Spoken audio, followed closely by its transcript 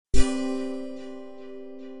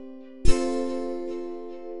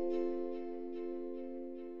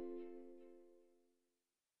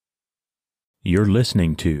You're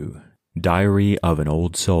listening to Diary of an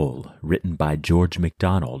Old Soul, written by George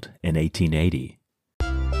MacDonald in 1880.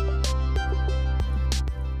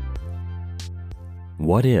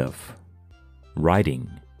 What if, writing,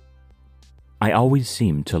 I always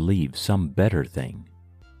seem to leave some better thing,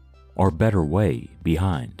 or better way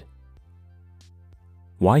behind?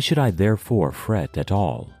 Why should I therefore fret at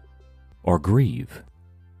all, or grieve?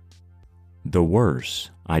 The worse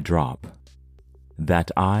I drop,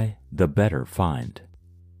 that I the better find.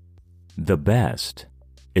 The best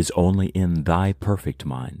is only in thy perfect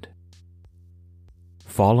mind.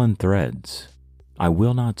 Fallen threads I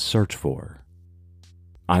will not search for,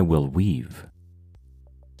 I will weave.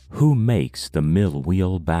 Who makes the mill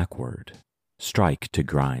wheel backward strike to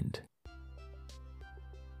grind?